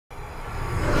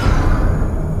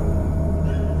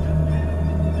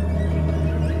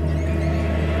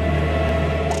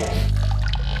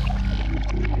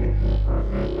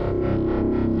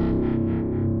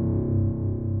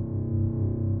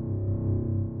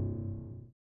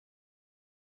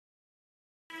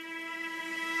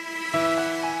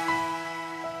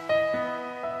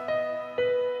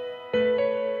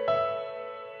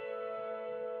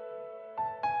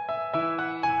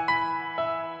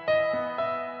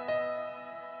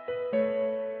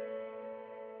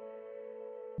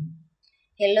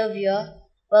Hello viewer,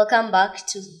 welcome back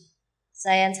to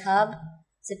Science Hub,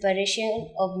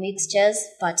 Separation of Mixtures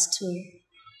Part 2.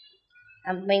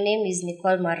 My name is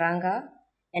Nicole Maranga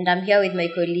and I'm here with my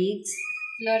colleagues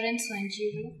Florence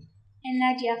Wanjiru and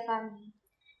Nadia Fami.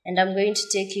 And I'm going to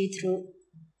take you through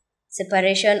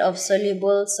separation of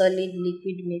soluble solid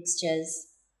liquid mixtures.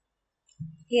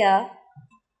 Here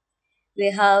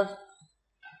we have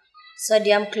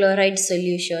sodium chloride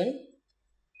solution,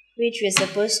 which we're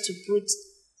supposed to put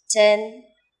 10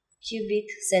 cubic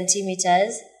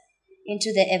centimeters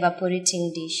into the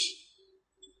evaporating dish,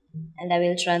 and I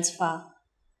will transfer.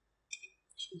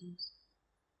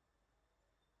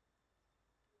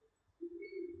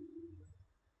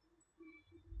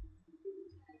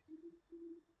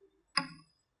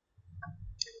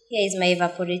 Here is my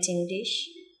evaporating dish.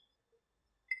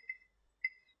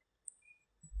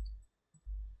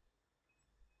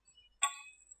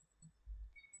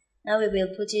 Now we will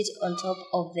put it on top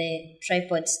of the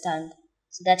tripod stand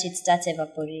so that it starts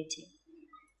evaporating.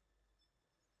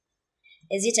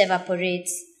 As it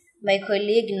evaporates, my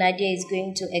colleague Nadia is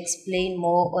going to explain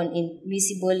more on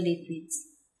immiscible liquids.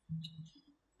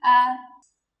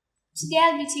 Today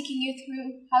I'll be taking you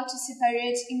through how to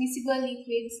separate immiscible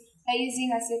liquids by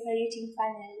using a separating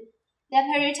funnel. The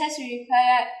apparatus we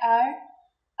require are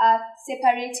a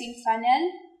separating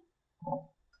funnel,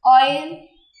 oil,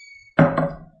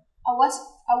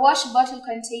 a wash bottle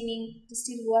containing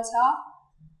distilled water,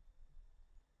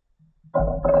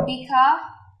 a beaker,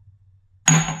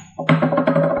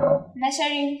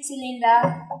 measuring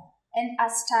cylinder, and a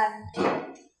stand.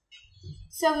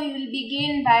 So we will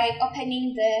begin by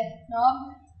opening the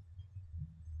knob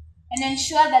and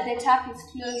ensure that the tap is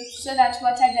closed so that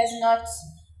water does not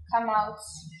come out.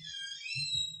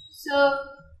 So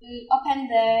we'll open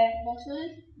the bottle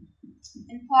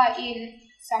and pour in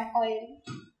some oil.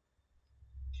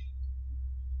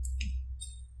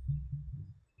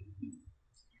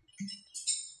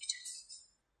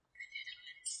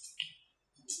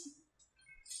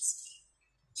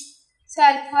 So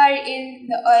I'll pour in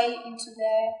the oil into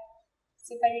the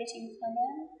separating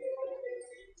funnel.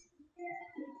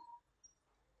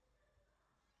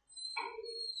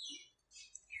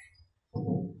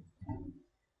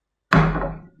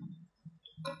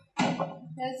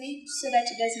 Close it so that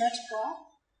it does not pour.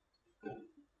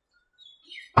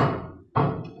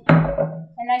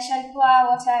 And I shall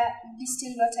pour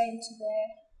distilled water into the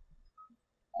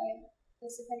oil, the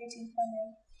separating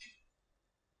funnel.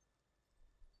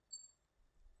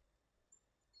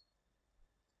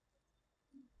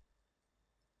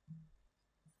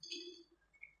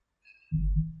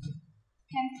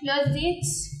 Can close it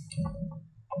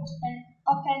and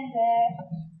open the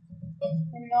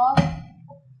knob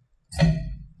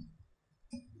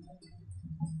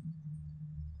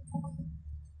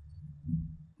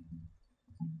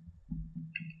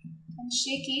and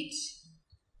shake it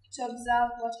to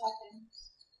observe what happens.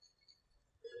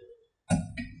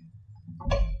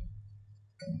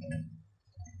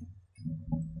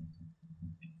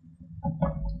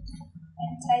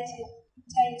 And tie it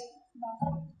back.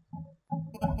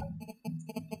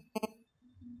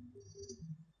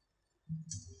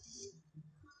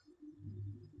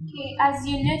 Okay, as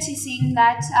you're noticing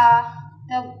that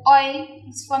the oil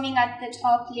is forming at the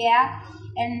top layer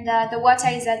and the water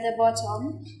is at the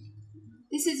bottom.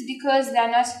 This is because they are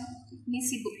not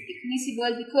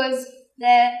miscible because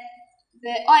the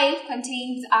oil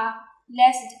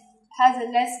has a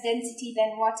less density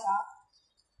than water.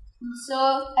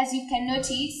 So as you can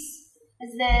notice,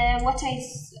 as the water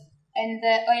and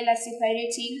the oil are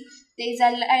separating, there is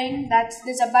a line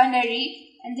there's a boundary,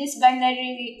 and this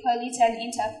boundary we call it an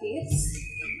interface.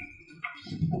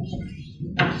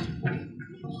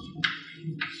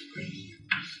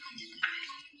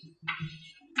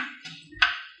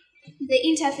 The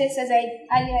interface, as I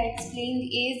earlier explained,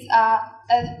 is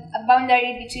a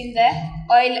boundary between the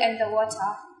oil and the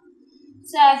water.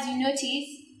 So as you notice,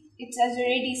 it has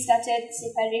already started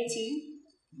separating.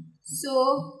 So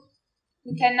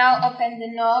we can now open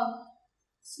the knob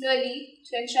slowly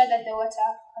to ensure that the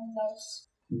water comes out.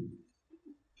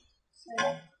 So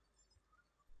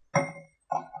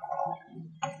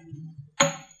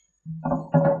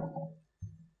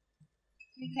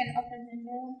we can open the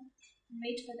knob and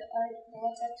wait for the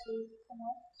water to come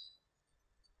out.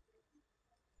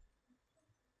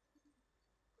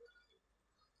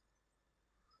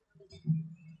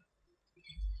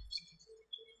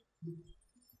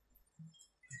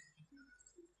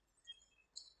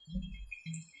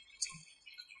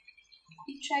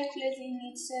 We try closing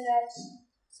it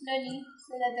slowly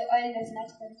so that the oil does not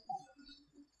transfer.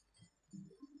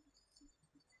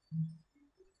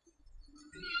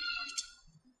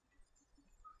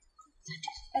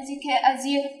 As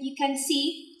you can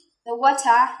see, the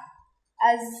water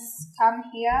has come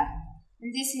here,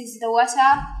 and this is the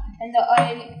water, and the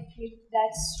oil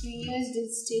that we used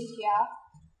is still here.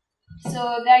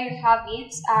 So there you have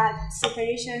it,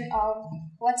 separation of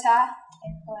water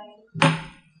and oil.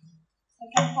 I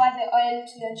can pour the oil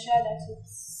to ensure that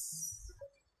it's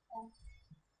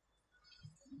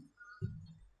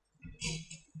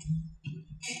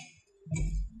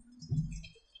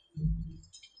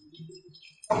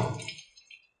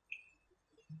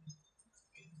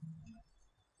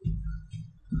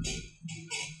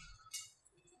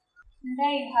and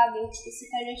there you have it, the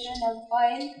separation of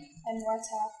oil and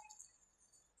water.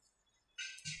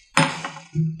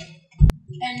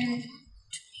 And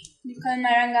Nicole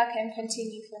Maranga can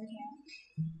continue from here.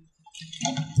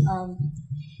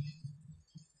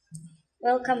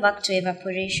 Welcome back to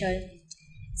evaporation.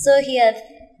 So here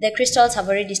the crystals have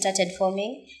already started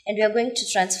forming, and we are going to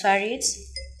transfer it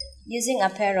using a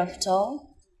pair of tongs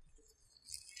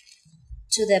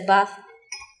to the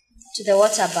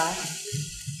water bath,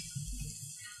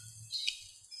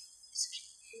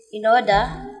 in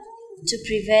order to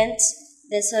prevent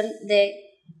the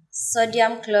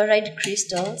sodium chloride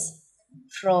crystals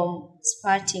from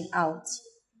spurting out.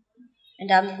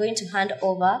 And I'm going to hand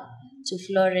over to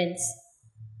Florence.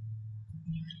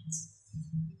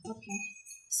 Okay,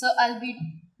 so I'll be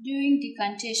doing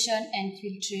decantation and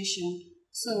filtration.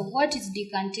 So what is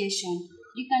decantation?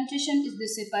 Decantation is the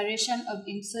separation of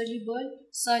insoluble,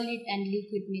 solid and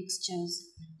liquid mixtures.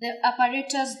 The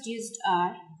apparatus used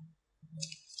are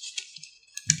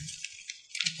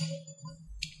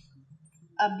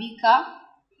a beaker,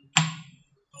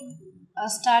 a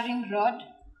stirring rod,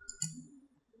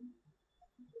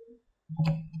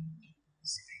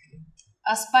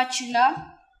 a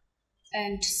spatula,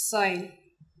 and soil.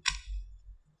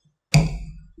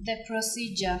 The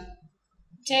procedure: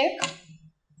 take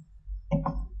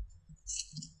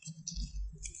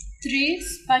 3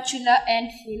 spatula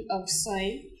handful of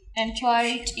soil and pour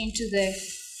it into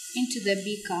the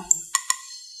beaker.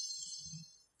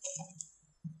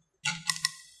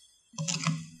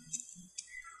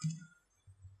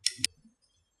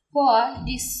 Pour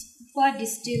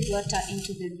distilled water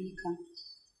into the beaker.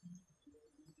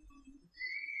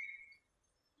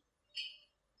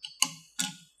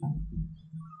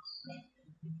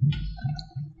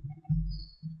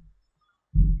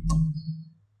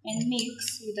 And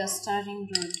mix with a stirring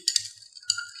rod.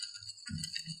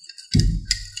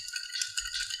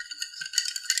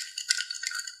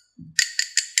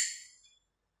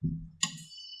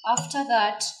 After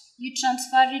that, you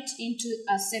transfer it into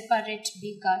a separate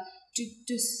beaker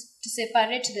to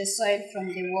separate the soil from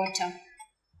the water.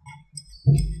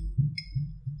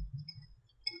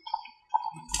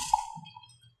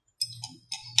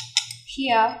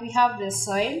 Here we have the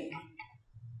soil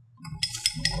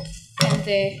and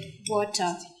the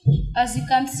water. As you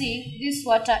can see, this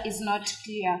water is not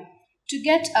clear. To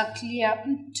get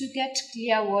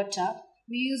clear water,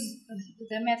 we use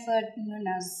the method known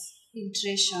as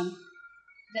filtration.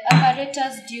 The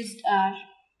apparatus used are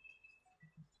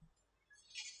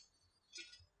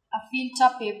a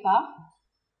filter paper,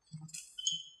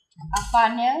 a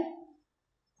funnel,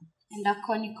 and a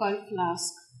conical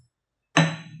flask.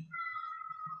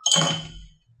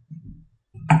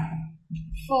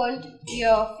 Fold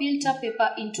your filter paper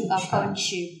into a cone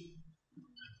shape.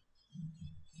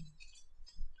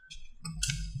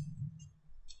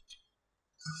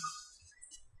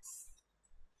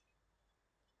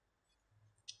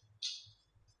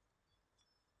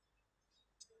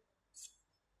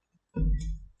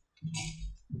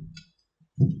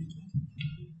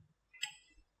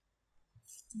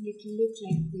 It will look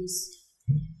like this.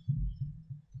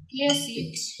 Place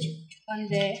it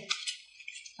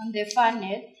on the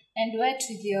funnel and wet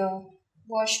with your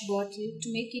wash bottle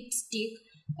to make it stick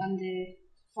on the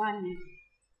funnel.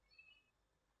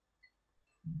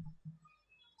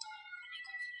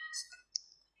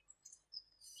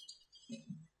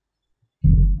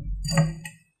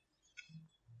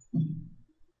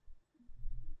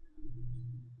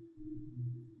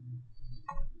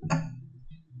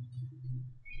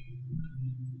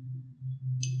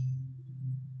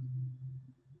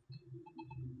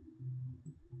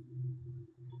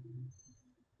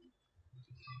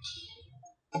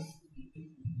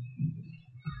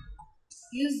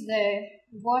 Use the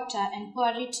water and pour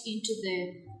it into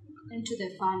the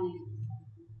funnel.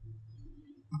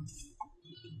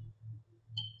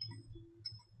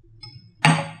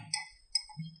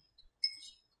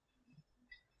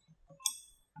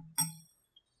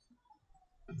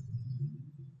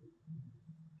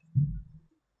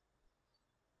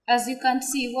 As you can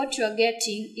see, what you are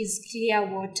getting is clear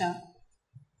water.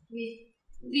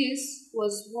 This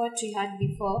was what we had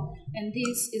before, and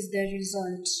this is the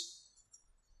result.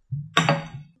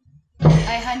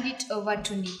 I hand it over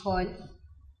to Nicole.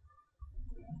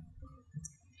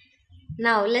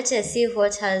 Now let us see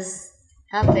what has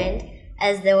happened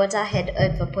as the water had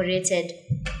evaporated.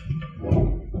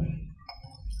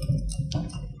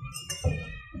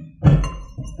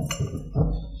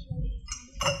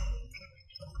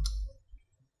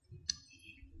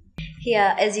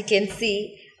 Here, as you can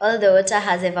see, all the water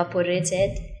has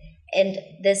evaporated and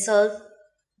the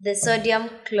sodium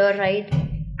chloride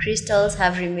crystals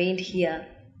have remained here.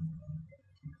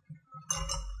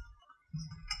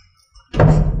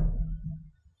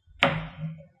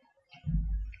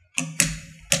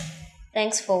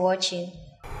 Thanks for watching.